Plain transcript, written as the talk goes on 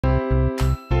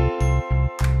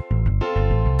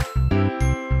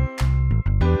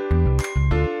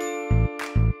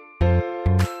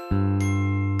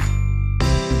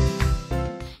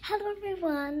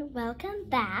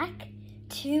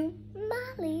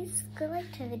school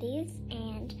activities,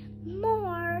 and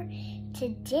more.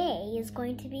 Today is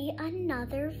going to be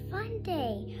another fun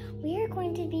day. We are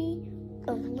going to be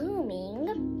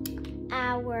blooming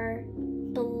our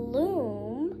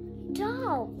Blume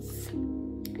dolls.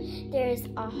 There's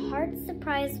a heart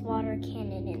surprise water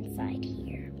cannon inside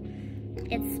here.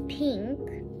 It's pink,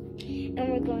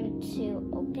 and we're going to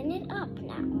open it up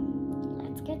now.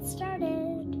 Let's get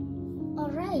started. All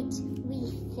right,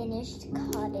 we finished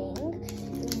cutting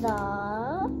the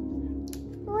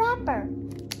wrapper.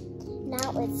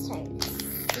 Now it's time to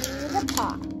see the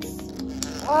pots.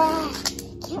 Oh,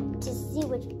 can't wait to see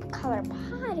which color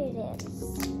pot it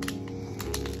is.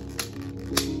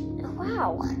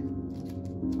 Wow.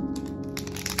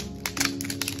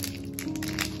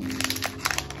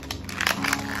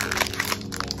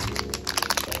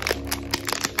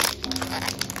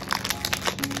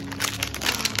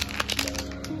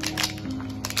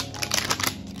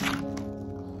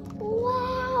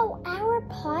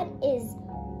 Pot is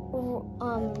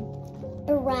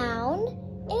brown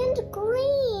and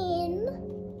green,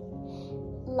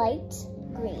 light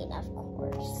green, of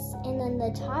course, and then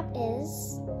the top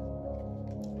is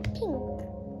pink,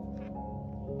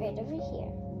 right over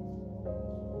here.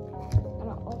 I'm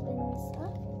gonna open this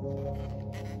up,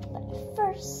 but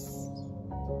first,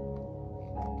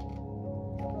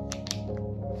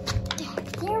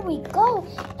 there we go,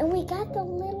 and we got the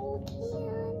little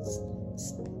cans.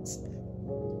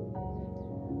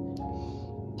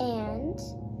 And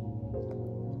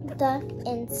the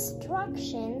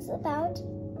instructions about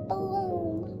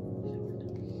Blume.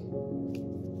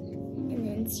 And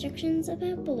the instructions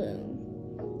about Blume.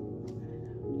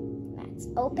 Let's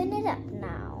open it up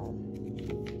now.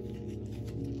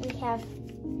 We have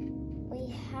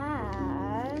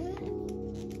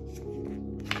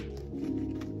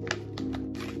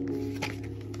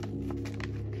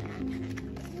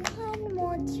one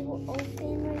more to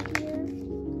open right here.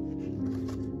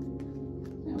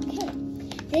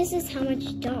 This is how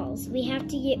much dolls we have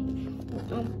to get.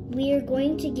 We are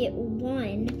going to get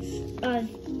one of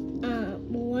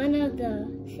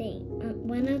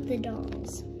the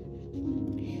dolls.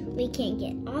 We can't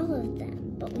get all of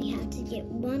them, but we have to get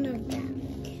one of them.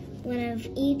 One of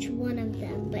each one of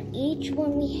them. But each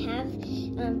one we have,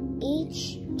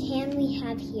 each can we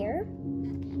have here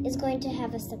is going to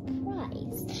have a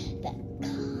surprise that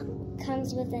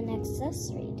comes with an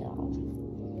accessory doll.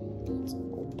 Let's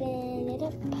open it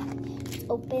up,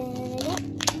 open it up,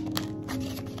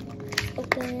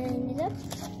 open it up.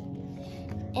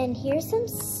 And here's some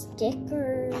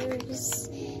stickers.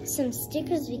 Some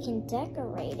stickers we can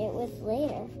decorate it with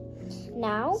later.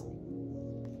 Now,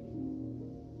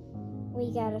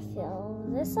 we gotta fill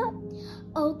this up.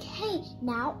 Okay,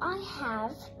 now I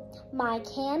have my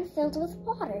can filled with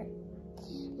water.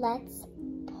 Let's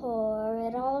pour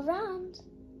it all around.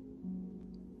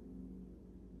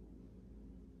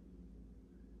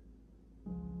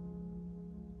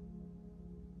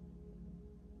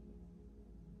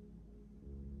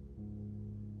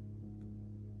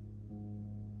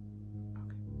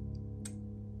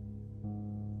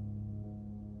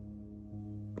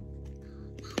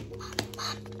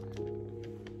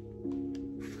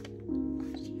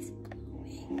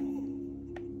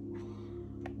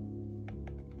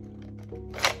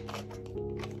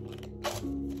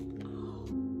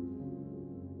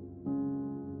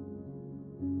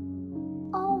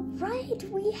 Alright,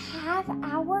 we have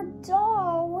our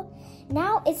doll.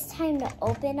 Now it's time to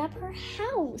open up her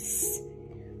house.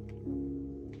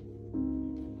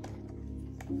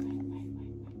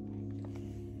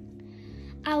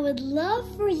 I would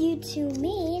love for you to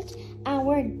meet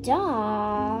our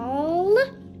doll,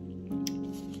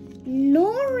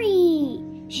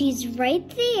 Nori. She's right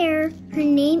there. Her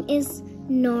name is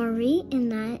Nori,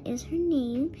 and that is her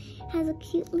name. Has a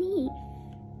cute leaf.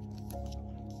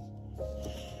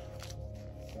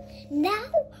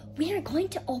 Now we are going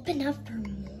to open up for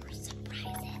more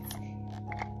surprises.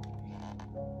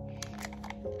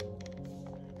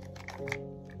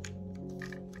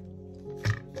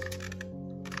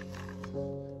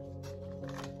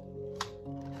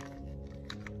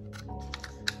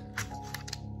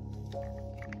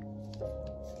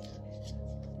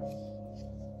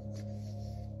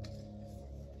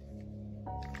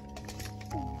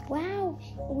 Wow,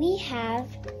 we have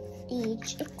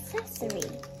each accessory.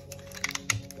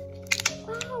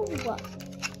 Wow.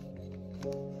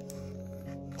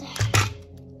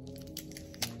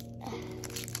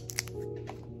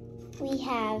 We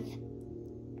have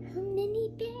her mini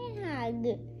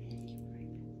bag.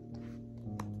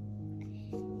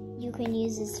 You can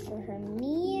use this for her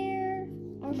mirror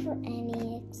or for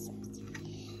any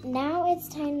accessory. Now it's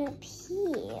time to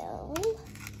peel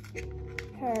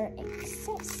her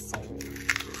accessories.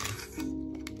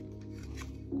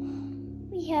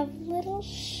 We have little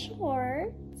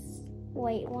shorts,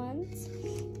 white ones,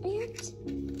 and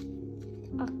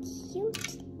a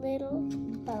cute little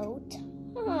bow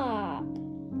top.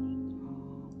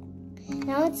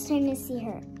 Now it's time to see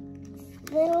her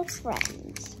little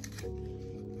friend.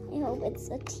 I hope it's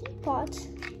a teapot.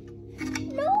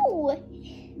 No!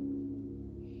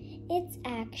 It's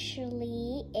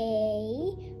actually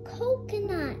a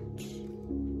coconut.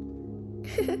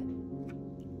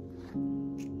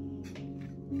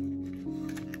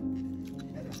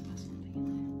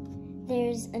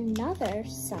 There's another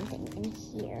something in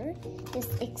here. This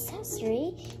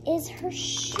accessory is her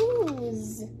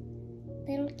shoes.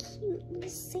 Little cute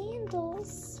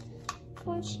sandals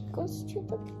when she goes to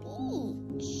the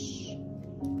beach.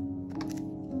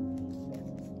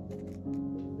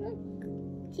 Look,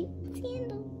 cute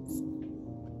sandals.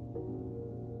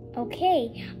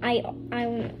 Okay,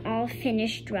 I'm all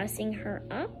finished dressing her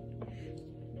up.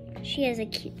 She has a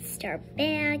cute star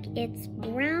bag. It's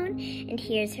brown, and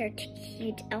here's her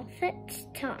cute outfit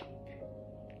top.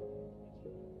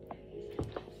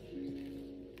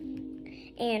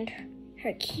 And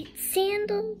her cute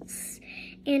sandals,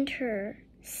 and her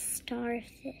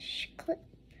starfish clip,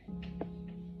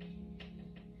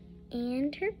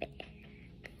 and her bag.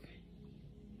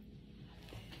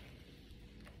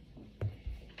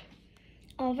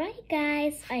 Alright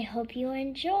guys, I hope you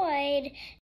enjoyed.